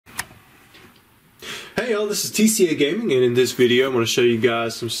Hey y'all, this is TCA Gaming, and in this video I'm going to show you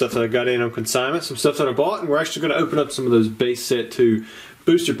guys some stuff that I got in on consignment, some stuff that I bought, and we're actually going to open up some of those base set 2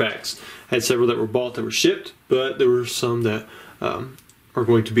 booster packs. I had several that were bought that were shipped, but there were some that are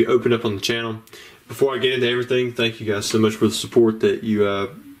going to be opened up on the channel. Before I get into everything, thank you guys so much for the support that you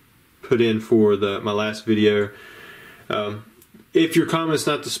put in for my last video. If your comment's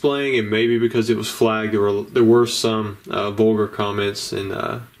not displaying, it may be because it was flagged. There were some vulgar comments,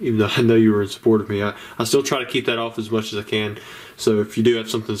 and even though I know you were in support of me, I still try to keep that off as much as I can. So if you do have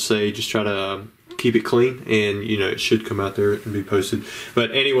something to say, just try to keep it clean, and you know it should come out there and be posted.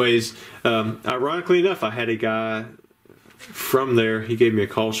 But anyways, ironically enough, I had a guy from there. He gave me a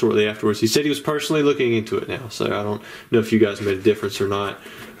call shortly afterwards. He said he was personally looking into it now. So I don't know if you guys made a difference or not.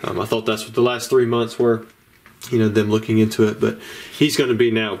 I thought that's what the last 3 months were. You know, them looking into it, but he's going to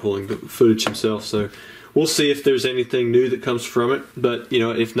be now pulling the footage himself, so we'll see if there's anything new that comes from it. But you know,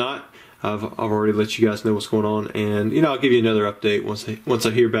 if not, I've already let you guys know what's going on, and you know, I'll give you another update once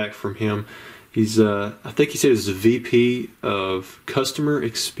I hear back from him. He's I think he said he's the VP of Customer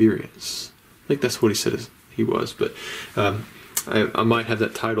Experience. I think that's what he said he was, but I might have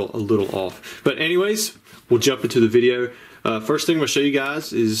that title a little off. But anyways, we'll jump into the video. First thing I'm going to show you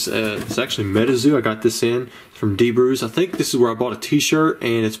guys is it's actually MetaZoo. I got this in from D-Brews. I think this is where I bought a t-shirt,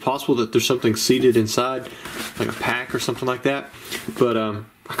 and it's possible that there's something seated inside, like a pack or something like that. But I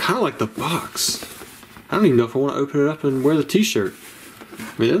kind of like the box. I don't even know if I want to open it up and wear the t-shirt.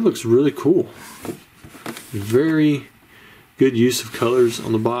 I mean, that looks really cool. Very good use of colors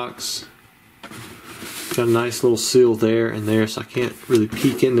on the box. Got a nice little seal there and there, so I can't really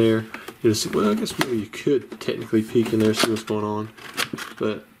peek in there. Well, I guess maybe you could technically peek in there, see what's going on,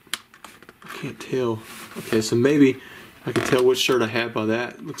 but I can't tell. Okay, so maybe I can tell which shirt I have by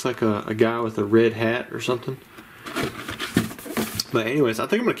that. It looks like a guy with a red hat or something. But anyways, I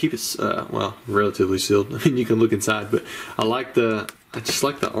think I'm going to keep it, well, relatively sealed. I mean, you can look inside, but I just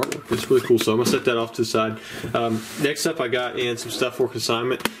like the artwork. It's really cool, so I'm going to set that off to the side. Next up, I got in some stuff for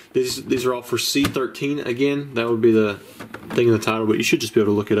consignment. These are all for C13 again. That would be the thing in the title, but you should just be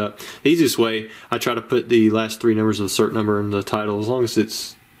able to look it up. The easiest way, I try to put the last 3 numbers of the cert number in the title, as long as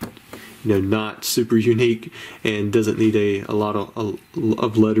it's, you know, not super unique and doesn't need a lot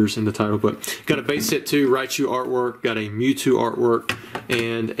of letters in the title. But got a base set 2 Raichu artwork, got a Mewtwo artwork,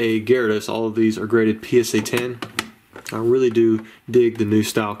 and a Gyarados. All of these are graded PSA 10. I really do dig the new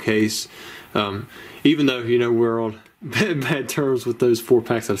style case. Even though, you know, we're on bad terms with those 4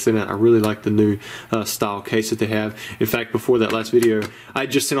 packs I've sent out, I really like the new style case that they have. In fact, before that last video, I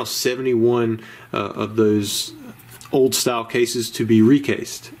just sent off 71 of those old style cases to be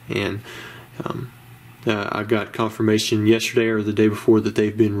recased, and I got confirmation yesterday or the day before that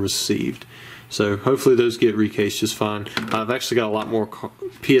they've been received. So hopefully those get recased just fine. I've actually got a lot more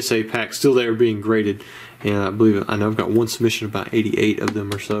PSA packs still there being graded, and I know I've got one submission, about 88 of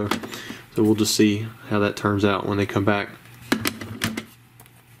them or so. So we'll just see how that turns out when they come back.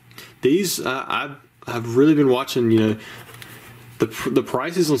 These I've really been watching, you know, the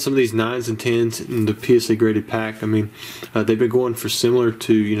prices on some of these 9s and 10s in the PSA graded pack. I mean, they've been going for similar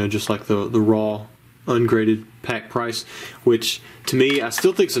to, you know, just like the raw ungraded pack price, which to me I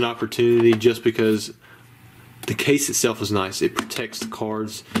still think is an opportunity, just because the case itself is nice. It protects the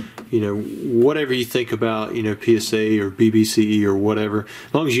cards. You know, whatever you think about, you know, PSA or BBCE or whatever,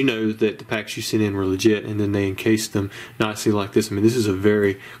 as long as you know that the packs you sent in were legit and then they encased them nicely like this. I mean, this is a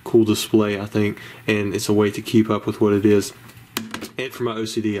very cool display, I think, and it's a way to keep up with what it is. And for my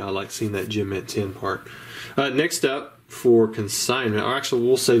OCD, I like seeing that Gem Mint 10 part. Next up, for consignment, or actually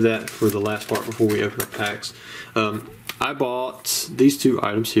we'll save that for the last part before we open up packs. I bought these 2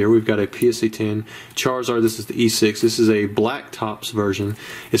 items here. We've got a PSA 10 Charizard. This is the E6. This is a black tops version.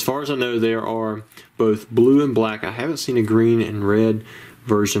 As far as I know, there are both blue and black. I haven't seen a green and red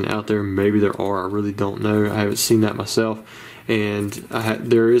version out there. Maybe there are. I really don't know. I haven't seen that myself. And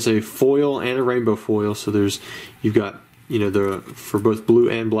there is a foil and a rainbow foil. So you've got, you know, for both blue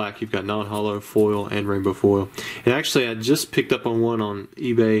and black, you've got non-hollow foil and rainbow foil. And actually, I just picked up on one on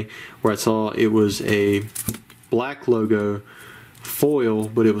eBay where I saw it was a black logo foil,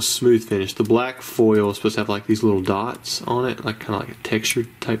 but it was smooth finish. The black foil is supposed to have like these little dots on it, like kind of like a textured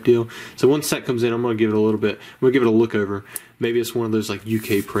type deal. So once that comes in, I'm going to give it a little bit, I'm going to give it a look over. Maybe it's one of those like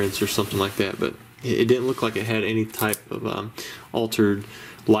UK prints or something like that, but it didn't look like it had any type of altered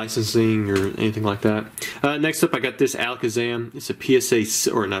licensing or anything like that. Next up, I got this Alakazam. It's a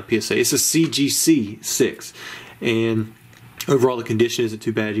PSA, or not PSA, it's a CGC 6. And Overall, the condition isn't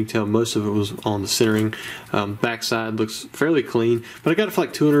too bad. You can tell most of it was on the centering. Backside looks fairly clean, but I got it for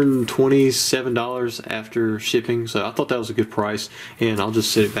like $227 after shipping, so I thought that was a good price. And I'll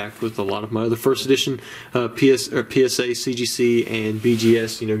just set it back with a lot of my other first edition PSA, CGC, and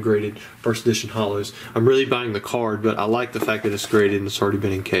BGS, graded first edition hollows. I'm really buying the card, but I like the fact that it's graded and it's already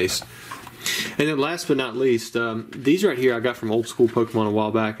been encased. And then last but not least, these right here I got from Old School Pokemon a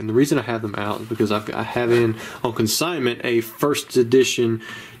while back, and the reason I have them out is because I have in on consignment a first edition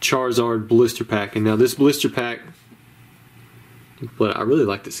Charizard blister pack. And now this blister pack, but I really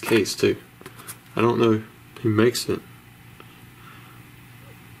like this case too. I don't know who makes it.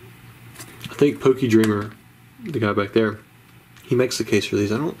 I think PokeDreamer, the guy back there, he makes the case for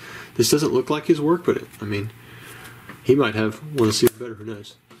these. This doesn't look like his work, but I mean, he might have one to see it better, who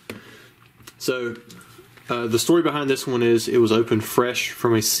knows. So, the story behind this one is it was opened fresh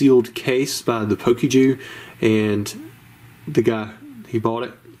from a sealed case by the Pokeju, and the guy, he bought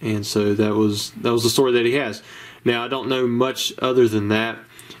it, and so that was the story that he has. Now, I don't know much other than that,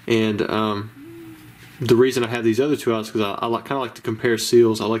 and the reason I have these other two out is because I kind of like to compare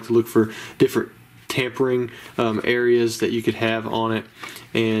seals. I like to look for different tampering areas that you could have on it,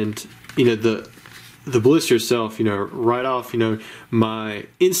 and the blister itself, right off, my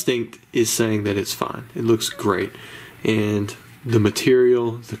instinct is saying that it's fine. It looks great. And the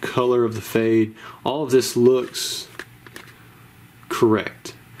material, the color of the fade, all of this looks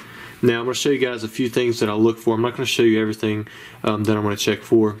correct. Now, I'm going to show you guys a few things that I look for. I'm not going to show you everything that I'm going to check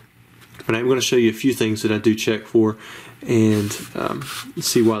for, but I'm going to show you a few things that I do check for and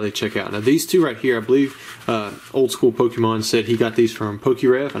see why they check out. Now, these two right here, I believe Old School Pokemon said he got these from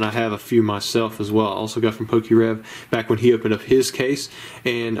PokeRev, and I have a few myself as well. I also got from PokeRev back when he opened up his case.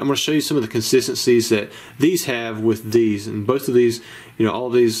 And I'm going to show you some of the consistencies that these have with these. And both of these, all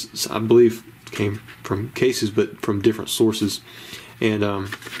of these, I believe, came from cases, but from different sources. And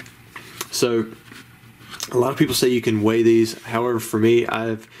so a lot of people say you can weigh these. However, for me,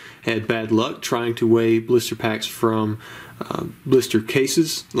 I've had bad luck trying to weigh blister packs from blister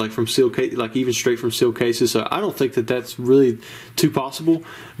cases, like from sealed case, like even straight from sealed cases. So I don't think that that's really too possible.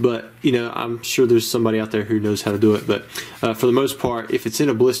 But I'm sure there's somebody out there who knows how to do it. But for the most part, if it's in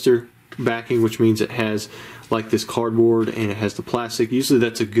a blister backing, which means it has like this cardboard and it has the plastic, usually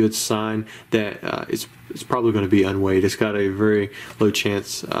that's a good sign that it's probably going to be unweighed. It's got a very low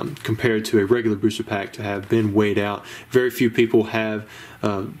chance compared to a regular booster pack to have been weighed out. Very few people have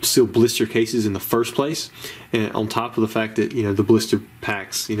sealed blister cases in the first place, and on top of the fact that the blister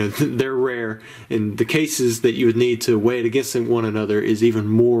packs, they're rare, and the cases that you would need to weigh it against one another is even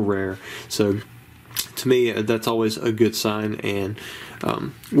more rare. So to me, that's always a good sign. And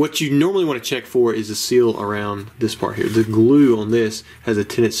what you normally want to check for is the seal around this part here. The glue on this has a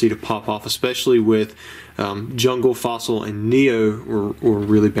tendency to pop off, especially with Jungle, Fossil, and Neo were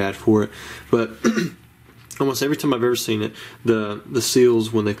really bad for it. But almost every time I've ever seen it, the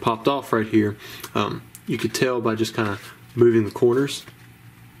seals, when they popped off right here, you could tell by just kind of moving the corners.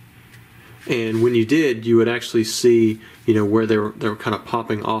 And when you did, you would actually see, where they were kind of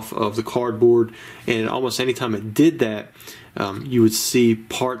popping off of the cardboard. And almost any time it did that, you would see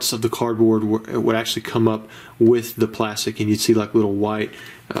parts of the cardboard would actually come up with the plastic, and you'd see like little white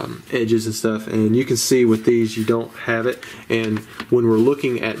edges and stuff. And you can see with these, you don't have it. And when we're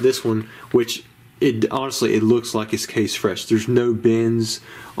looking at this one, which honestly, it looks like it's case fresh. There's no bends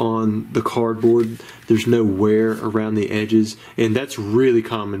on the cardboard. There's no wear around the edges, and that's really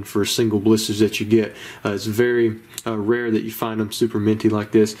common for single blisters that you get. It's very rare that you find them super minty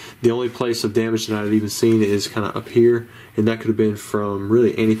like this. The only place of damage that I've even seen is kind of up here, and that could have been from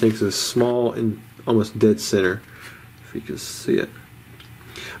really anything. So it's small and almost dead center, if you can see it.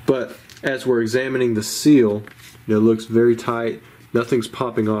 But as we're examining the seal, it looks very tight. Nothing's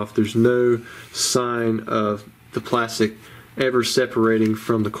popping off. There's no sign of the plastic ever separating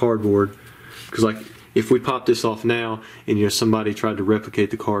from the cardboard. Because like if we pop this off now and somebody tried to replicate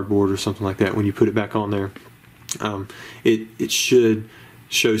the cardboard or something like that, when you put it back on there, it should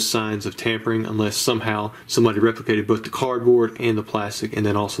show signs of tampering unless somehow somebody replicated both the cardboard and the plastic and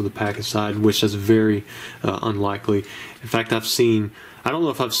then also the pack inside, which is very unlikely. In fact, I don't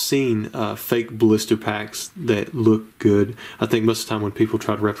know if I've seen fake blister packs that look good. I think most of the time when people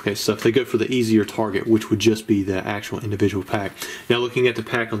try to replicate stuff, they go for the easier target, which would just be the actual individual pack. Now, looking at the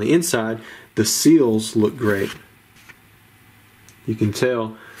pack on the inside, the seals look great. You can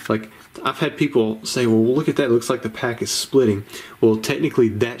tell, like, I've had people say, well, look at that, it looks like the pack is splitting. Well, technically,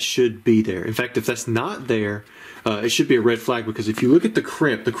 that should be there. In fact, if that's not there, it should be a red flag, because if you look at the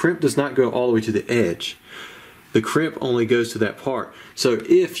crimp does not go all the way to the edge. the crimp only goes to that part. So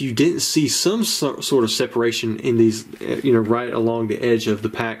if you didn't see some sort of separation in these, you know, right along the edge of the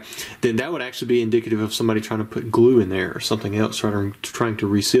pack, then that would actually be indicative of somebody trying to put glue in there or something else, trying to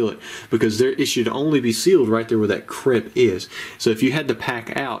reseal it, because it should only be sealed right there where that crimp is. So if you had the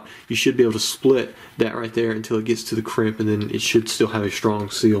pack out, you should be able to split that right there until it gets to the crimp, and then it should still have a strong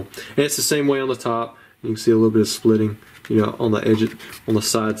seal. And it's the same way on the top. You can see a little bit of splitting, you know, on the edge, on the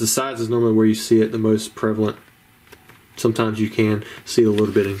sides. The sides is normally where you see it the most prevalent. Sometimes you can see a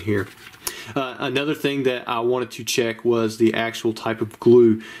little bit in here. Another thing that I wanted to check was the actual type of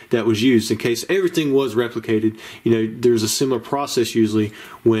glue that was used, in case everything was replicated. You know, there's a similar process usually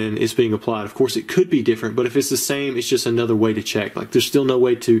when it's being applied. Of course, it could be different, but if it's the same, it's just another way to check. Like, there's still no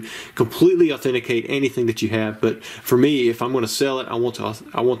way to completely authenticate anything that you have. But for me, if I'm going to sell it, I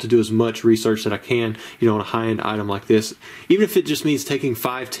want to do as much research that I can, you know, on a high-end item like this. Even if it just means taking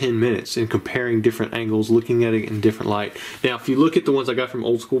 5-10 minutes and comparing different angles, looking at it in different light. Now, if you look at the ones I got from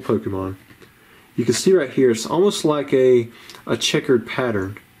Old School Pokemon, you can see right here, it's almost like a checkered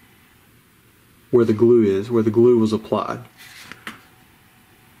pattern where the glue is, where the glue was applied. I'm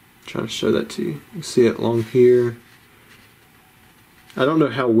trying to show that to you. You see it along here. I don't know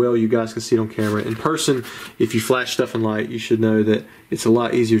how well you guys can see it on camera. In person, if you flash stuff in light, you should know that it's a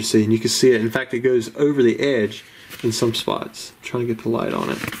lot easier to see, and you can see it. In fact, it goes over the edge in some spots. I'm trying to get the light on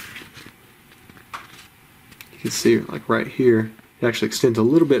it. You can see it like right here. It actually extends a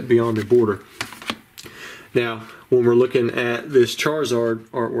little bit beyond the border. Now, when we're looking at this Charizard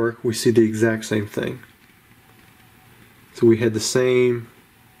artwork, we see the exact same thing. So we had the same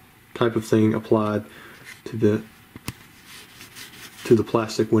type of thing applied to the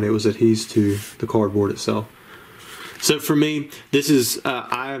plastic when it was adhesed to the cardboard itself. So for me, this is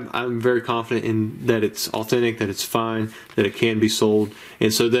I'm very confident in that it's authentic, that it's fine, that it can be sold,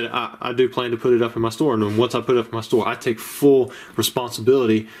 and so that I do plan to put it up in my store. And then once I put it up in my store, I take full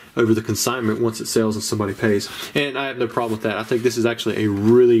responsibility over the consignment once it sells and somebody pays. And I have no problem with that. I think this is actually a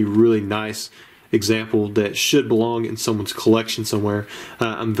really, really nice example that should belong in someone's collection somewhere.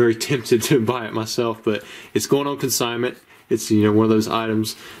 I'm very tempted to buy it myself, but it's going on consignment. It's, you know, one of those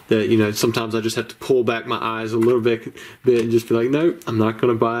items that, you know, sometimes I just have to pull back my eyes a little bit and just be like, no, I'm not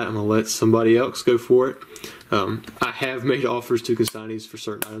going to buy it. I'm going to let somebody else go for it. I have made offers to consignees for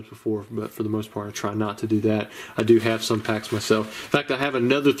certain items before, but for the most part, I try not to do that. I do have some packs myself. In fact, I have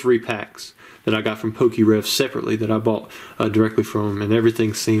another 3 packs that I got from PokeRev separately that I bought directly from them, and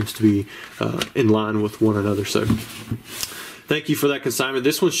everything seems to be in line with one another. So thank you for that consignment.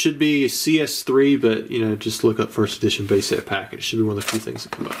 This one should be CS3, but, you know, just look up first edition base set pack. It should be one of the few things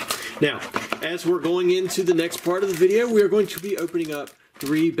that come up. Now, as we're going into the next part of the video, we are going to be opening up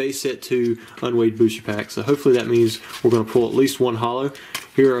 3 base set 2 unweighed booster packs. So hopefully that means we're going to pull at least one holo.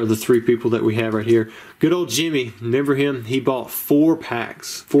 Here are the 3 people that we have right here. Good old Jimmy, remember him? He bought 4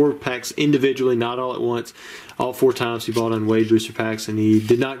 packs. 4 packs individually, not all at once. All 4 times he bought unweighed booster packs, and he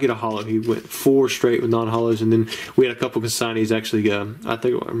did not get a holo. He went 4 straight with non-holos, and then we had a couple consignees actually, I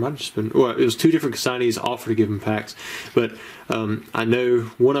think it might have just been, well, it was 2 different consignees offered to give him packs. But I know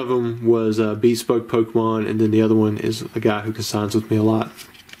one of them was Bespoke Pokemon, and then the other one is a guy who consigns with me a lot.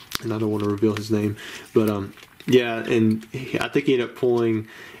 And I don't want to reveal his name, but yeah, and I think he ended up pulling,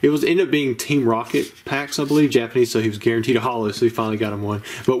 ended up being Team Rocket packs, I believe, Japanese, so he was guaranteed a holo, so he finally got him one.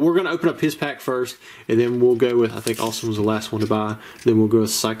 But we're going to open up his pack first, and then we'll go with, I think Austin was the last one to buy, then we'll go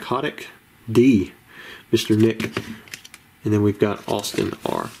with Psychotic D, Mr. Nick, and then we've got Austin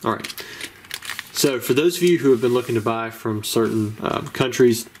R. Alright, so for those of you who have been looking to buy from certain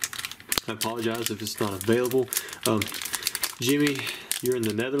countries, I apologize if it's not available. Jimmy, you're in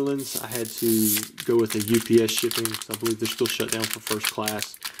the Netherlands. I had to go with a UPS shipping because I believe they're still shut down for first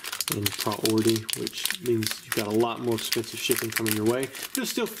class and priority, which means you've got a lot more expensive shipping coming your way. But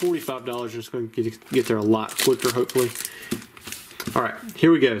it's still $45. It's going to get there a lot quicker, hopefully. Alright,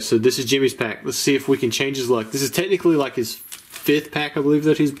 here we go. So this is Jimmy's pack. Let's see if we can change his luck. This is technically like his 5th pack, I believe,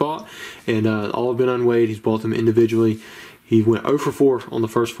 that he's bought. And all have been unweighed. He's bought them individually. He went 0 for 4 on the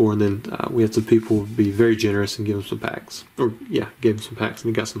first 4, and then we had some people be very generous and give him some packs. Or, yeah, gave him some packs, and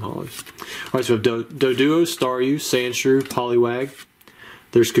he got some holos. Alright, so we have Doduo, Staryu, Sandshrew, Poliwag.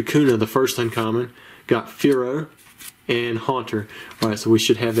 There's Kakuna, the first uncommon. Got Furo, and Haunter. Alright, so we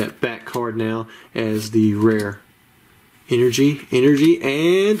should have that back card now as the rare. Energy,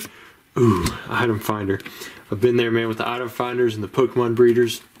 and... ooh, item finder. I've been there, man, with the item finders and the Pokemon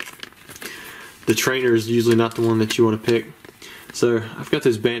breeders. The trainer is usually not the one that you want to pick. So I've got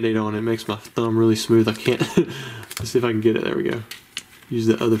this band-aid on. It makes my thumb really smooth. I can't. Let's see if I can get it. There we go. Use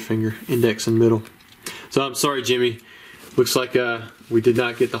the other finger, index and middle. So I'm sorry, Jimmy. Looks like we did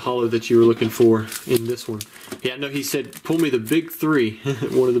not get the holo that you were looking for in this one. Yeah, no, he said pull me the big three,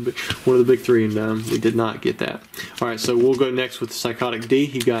 one of the big three, and we did not get that. All right, so we'll go next with Psychotic D.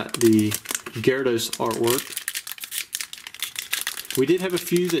 He got the Gyarados artwork. We did have a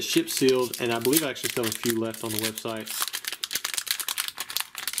few that ship sealed, and I believe I actually still have a few left on the website.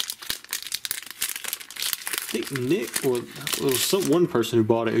 I think Nick, or there was one person who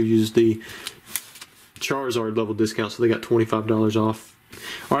bought it who used the Charizard level discount, so they got $25 off.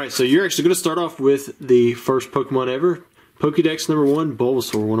 Alright, so you're actually going to start off with the first Pokemon ever. Pokédex number 1,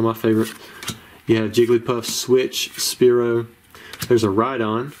 Bulbasaur, one of my favorite. You have Jigglypuff, Switch, Spearow. There's a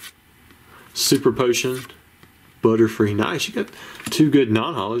Rhydon, Super Potion, Butterfree. Nice, you got 2 good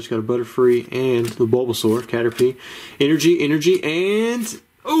non-holos. You got a Butterfree and the Bulbasaur, Caterpie. Energy, and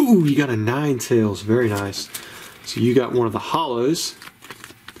oh, you got a Ninetales. Very nice. So you got one of the holos.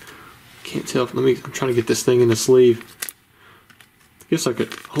 Can't tell. I'm trying to get this thing in the sleeve. I guess I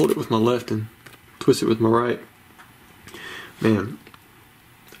could hold it with my left and twist it with my right. Man,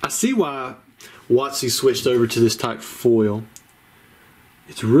 I see why WotC switched over to this type foil.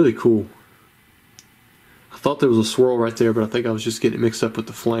 It's really cool. I thought there was a swirl right there, but I think I was just getting it mixed up with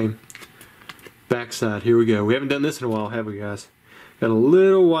the flame. Backside, here we go. We haven't done this in a while, have we, guys? Got a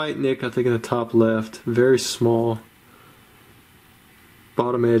little white nick, I think, in the top left. Very small.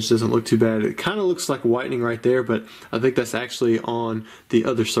 Bottom edge doesn't look too bad. It kind of looks like whitening right there, but I think that's actually on the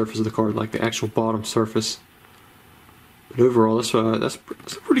other surface of the card, like the actual bottom surface. But overall, that's a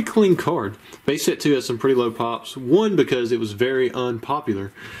pretty clean card. Base set 2 has some pretty low pops. One, because it was very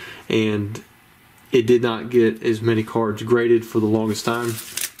unpopular, and it did not get as many cards graded for the longest time.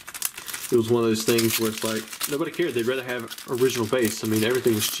 It was one of those things where it's like, nobody cared. They'd rather have original base. I mean,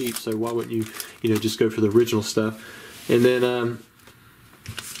 everything was cheap, so why wouldn't you just go for the original stuff? And then,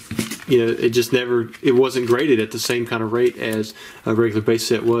 it wasn't graded at the same kind of rate as a regular base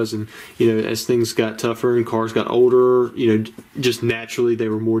set was. And, as things got tougher and cars got older, just naturally they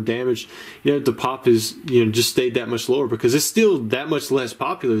were more damaged. The pop is, just stayed that much lower because it's still that much less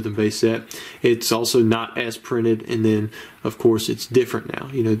popular than base set. It's also not as printed, and then, of course, it's different now.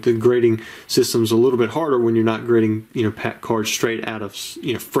 The grading system's a little bit harder when you're not grading, pack cards straight out of,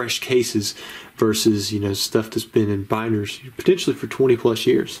 fresh cases versus, stuff that's been in binders potentially for 20 plus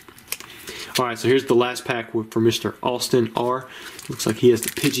years. Alright, so here's the last pack for Mr. Austin R. Looks like he has the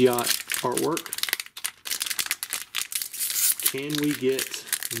Pidgeot artwork. Can we get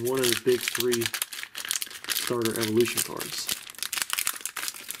one of the big 3 starter evolution cards?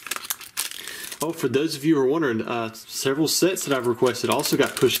 Oh, for those of you who are wondering, several sets that I've requested also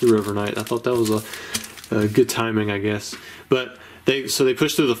got pushed through overnight. I thought that was a good timing, I guess. But they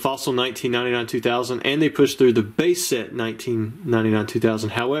pushed through the Fossil 1999-2000, and they pushed through the base set 1999-2000.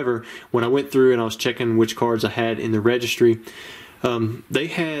 However, when I went through and I was checking which cards I had in the registry, they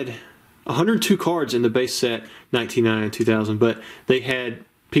had 102 cards in the base set 1999-2000, but they had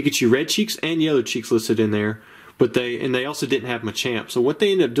Pikachu Red Cheeks and Yellow Cheeks listed in there. But they also didn't have Machamp. So what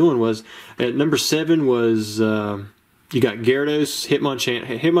they ended up doing was, at number 7 was you got Gyarados,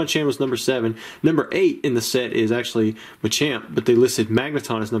 Hitmonchan. Hitmonchan was number 7. Number 8 in the set is actually Machamp, but they listed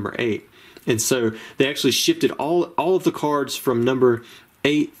Magneton as number 8. And so they actually shifted all of the cards from number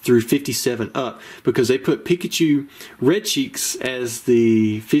 8 through 57 up, because they put Pikachu Red Cheeks as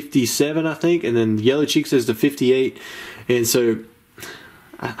the 57, I think, and then Yellow Cheeks as the 58. And so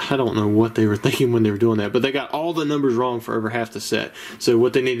I don't know what they were thinking when they were doing that, but they got all the numbers wrong for over half the set. So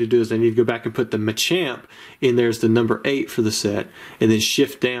what they need to do is they need to go back and put the Machamp in there as the number 8 for the set, and then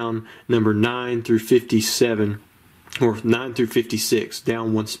shift down number 9 through 57, or 9 through 56,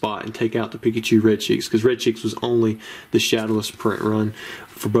 down one spot, and take out the Pikachu Red Cheeks, because Red Cheeks was only the Shadowless print run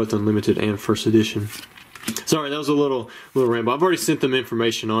for both Unlimited and First Edition. Sorry, that was a little ramble. I've already sent them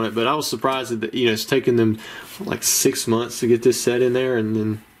information on it, but I was surprised that it's taken them like 6 months to get this set in there, and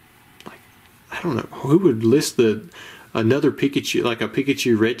then I don't know who would list another Pikachu, like a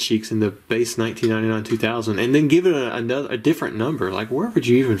Pikachu Red Cheeks in the base 1999-2000, and then give it a different number. Like, where would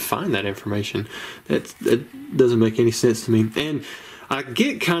you even find that information? That doesn't make any sense to me. And I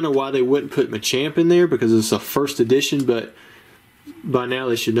get kind of why they wouldn't put Machamp in there, because it's a first edition, but by now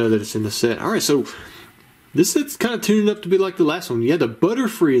they should know that it's in the set. All right, so this set's kind of tuning up to be like the last one. You had the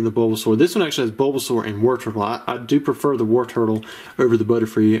Butterfree and the Bulbasaur. This one actually has Bulbasaur and Wartortle. I do prefer the Wartortle over the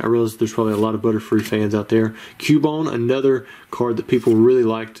Butterfree. I realize there's probably a lot of Butterfree fans out there. Cubone, another card that people really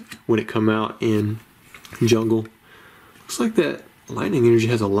liked when it came out in Jungle. Looks like that Lightning Energy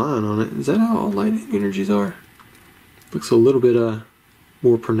has a line on it. Is that how all Lightning Energies are? Looks a little bit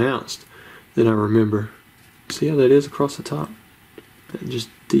more pronounced than I remember. See how that is across the top? Just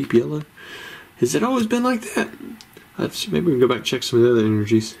deep yellow. Has it always been like that? Maybe we can go back and check some of the other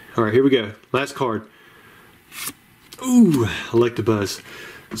energies. Alright, here we go. Last card. Ooh, Electabuzz.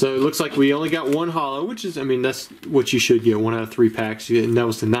 So it looks like we only got one holo, which is, I mean, that's what you should get, 1 out of 3 packs. And that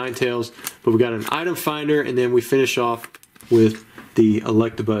was the Ninetales, but we got an item finder, and then we finish off with the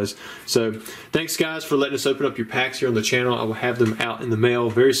Electabuzz. So thanks guys for letting us open up your packs here on the channel. I will have them out in the mail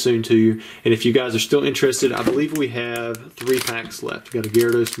very soon to you. And if you guys are still interested, I believe we have 3 packs left. We got a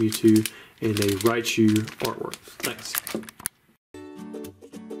Gyarados, Mewtwo, and a Raichu artwork. Thanks.